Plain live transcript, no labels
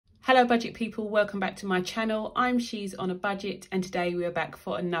Hello budget people, welcome back to my channel. I'm She's on a Budget and today we are back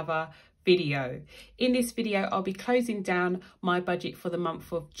for another video. In this video I'll be closing down my budget for the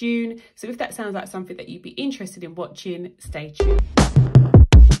month of June, so if that sounds like something that you'd be interested in watching, stay tuned.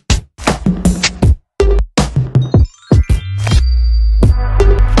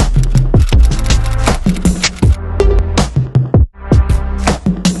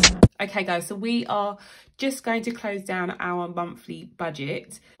 Okay guys, so we are just going to close down our monthly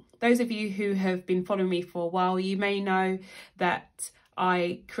budget. Those of you who have been following me for a while, you may know that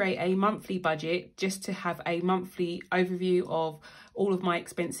I create a monthly budget just to have a monthly overview of all of my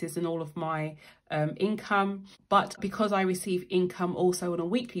expenses and all of my income. But because I receive income also on a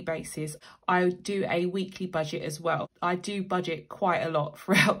weekly basis, I do a weekly budget as well. I do budget quite a lot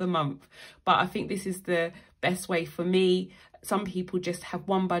throughout the month, but I think this is the best way for me. Some people just have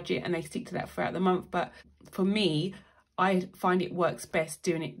one budget and they stick to that throughout the month, but for me, I find it works best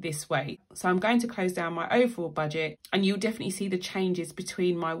doing it this way. So I'm going to close down my overall budget and you'll definitely see the changes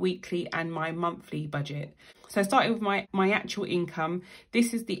between my weekly and my monthly budget. So starting with my actual income,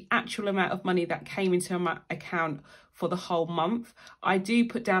 this is the actual amount of money that came into my account for the whole month. I do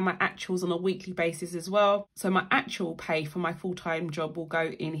put down my actuals on a weekly basis as well. So my actual pay for my full-time job will go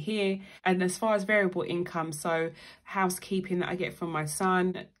in here. And as far as variable income, so housekeeping that I get from my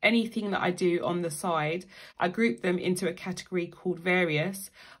son, anything that I do on the side, I group them into a category called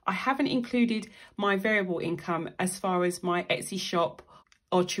various. I haven't included my variable income as far as my Etsy shop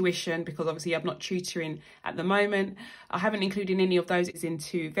or tuition, because obviously I'm not tutoring at the moment. I haven't included any of those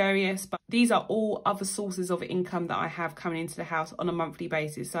into various, but these are all other sources of income that I have coming into the house on a monthly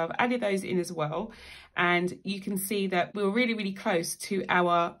basis. So I've added those in as well. And you can see that we were really close to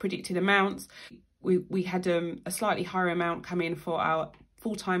our predicted amounts. We had a slightly higher amount come in for our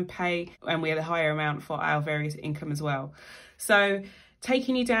full-time pay, and we had a higher amount for our various income as well. So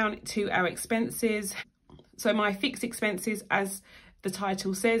taking you down to our expenses. So my fixed expenses, as the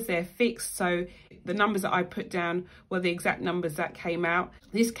title says, they're fixed, so the numbers that I put down were the exact numbers that came out.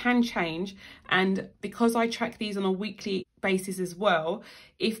 This can change, and because I track these on a weekly basis as well,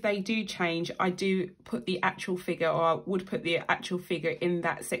 if they do change, I do put the actual figure, or I would put the actual figure in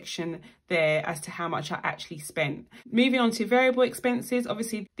that section there as to how much I actually spent. Moving on to variable expenses,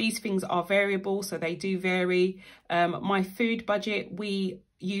 obviously these things are variable, so they do vary. My food budget, we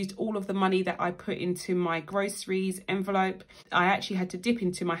used all of the money that I put into my groceries envelope. I actually had to dip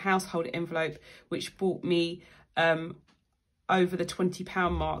into my household envelope, which brought me over the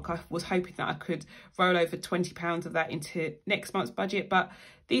 £20 mark. I was hoping that I could roll over £20 of that into next month's budget, but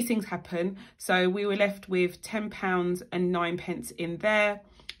these things happen. So we were left with £10 and 9p in there.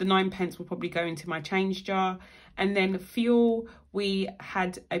 The 9p will probably go into my change jar. And then fuel, we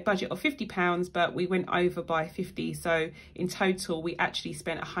had a budget of £50, but we went over by 50. So in total, we actually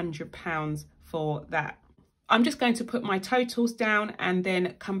spent £100 for that. I'm just going to put my totals down and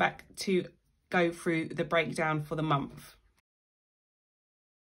then come back to go through the breakdown for the month.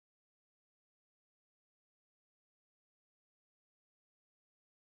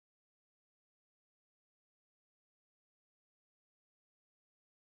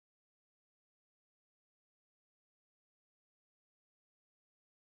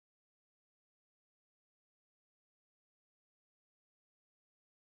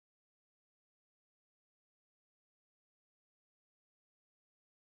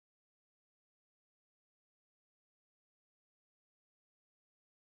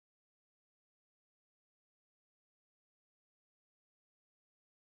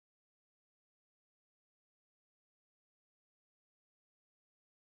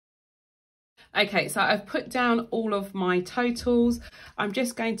 Okay, so I've put down all of my totals. I'm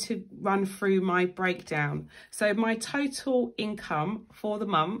just going to run through my breakdown. So my total income for the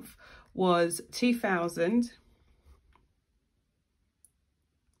month was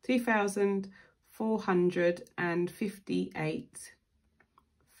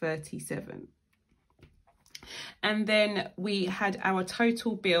 £2,458.37. And then we had our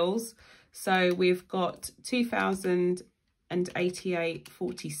total bills. So we've got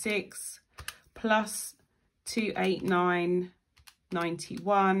 2,088.46 plus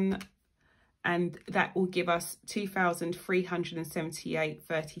 289.91, and that will give us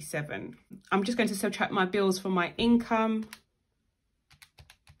 2,378.37. I'm just going to subtract my bills from my income,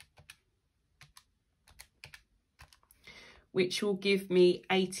 which will give me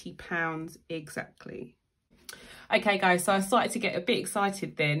 £80 exactly. Okay guys, so I started to get a bit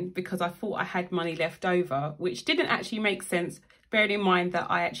excited then because I thought I had money left over, which didn't actually make sense, bearing in mind that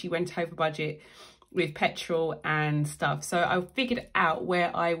I actually went over budget with petrol and stuff. So I figured out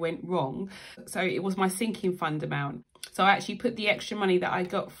where I went wrong. So it was my sinking fund amount. So I actually put the extra money that I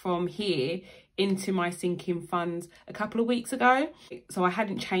got from here into my sinking funds a couple of weeks ago. So I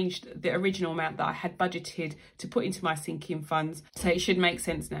hadn't changed the original amount that I had budgeted to put into my sinking funds. So it should make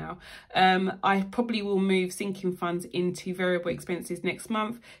sense now. I probably will move sinking funds into variable expenses next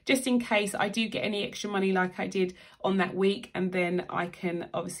month, just in case I do get any extra money like I did on that week, and then I can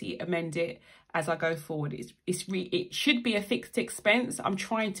obviously amend it as I go forward. It should be a fixed expense. I'm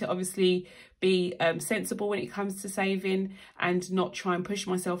trying to obviously be sensible when it comes to saving and not try and push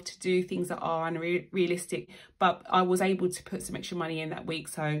myself to do things that are unrealistic, but I was able to put some extra money in that week,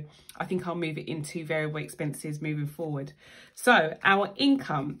 so I think I'll move it into variable expenses moving forward. So our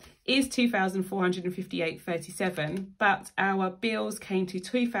income is £2,458.37, but our bills came to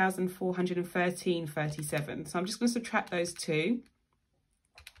 £2,413.37. So I'm just going to subtract those two.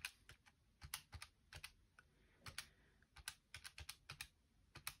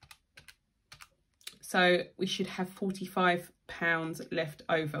 So we should have £45 left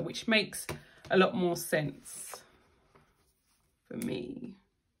over, which makes a lot more sense for me.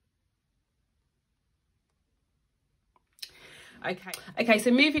 Okay, so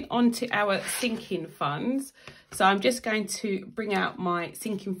moving on to our sinking funds. So I'm just going to bring out my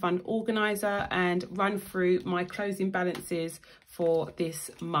sinking fund organizer and run through my closing balances for this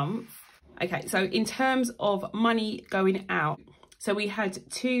month. Okay, so in terms of money going out, so we had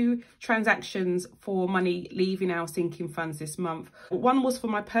 2 transactions for money leaving our sinking funds this month. One was for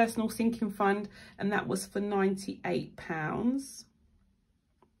my personal sinking fund, and that was for £98.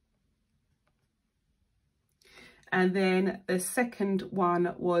 And then the second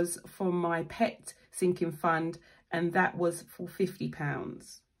one was for my pet sinking fund, and that was for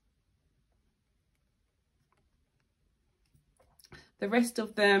 £50. The rest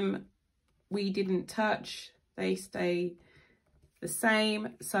of them we didn't touch, they stay the same.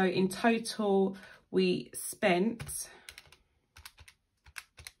 So in total we spent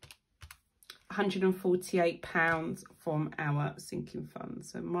 £148 from our sinking fund,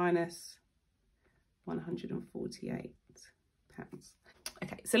 so minus £148.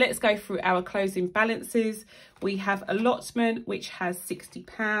 Okay, so let's go through our closing balances. We have allotment, which has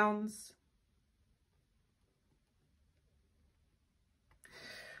 £60.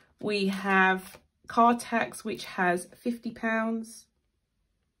 We have car tax, which has £50.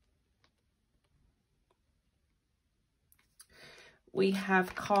 We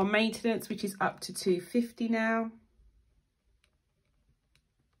have car maintenance, which is up to £250 now.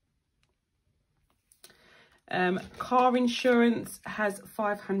 Car insurance has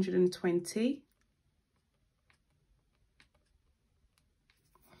 £520.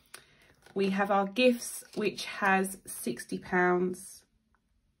 We have our gifts, which has £60.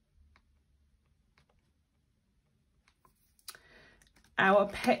 Our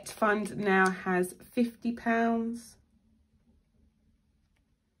pet fund now has £50.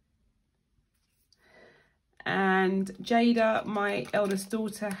 And Jada, my eldest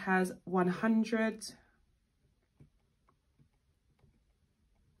daughter, has £100.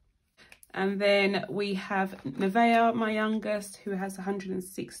 And then we have Nevaeh, my youngest, who has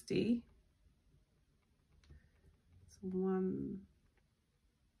 £160. So one.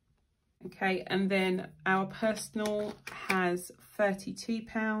 Okay, and then our personal has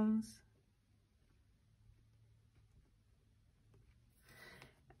 £32.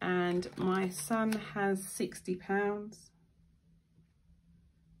 And my son has £60.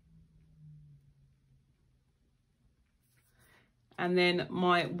 And then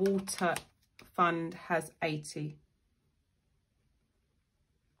my water fund has £80.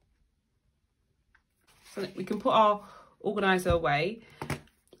 So we can put our organiser away.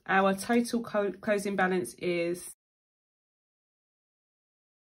 Our total closing balance is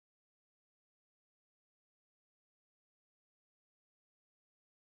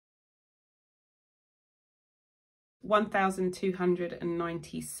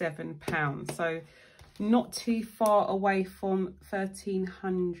 £1,297. So not too far away from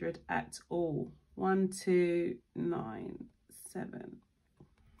 1,300 at all. 1297.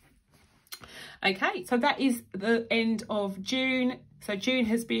 Okay, so that is the end of June. So June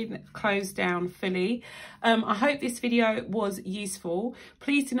has been closed down fully. I hope this video was useful.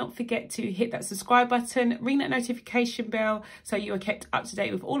 Please do not forget to hit that subscribe button, ring that notification bell so you are kept up to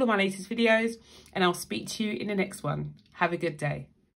date with all of my latest videos, and I'll speak to you in the next one. Have a good day.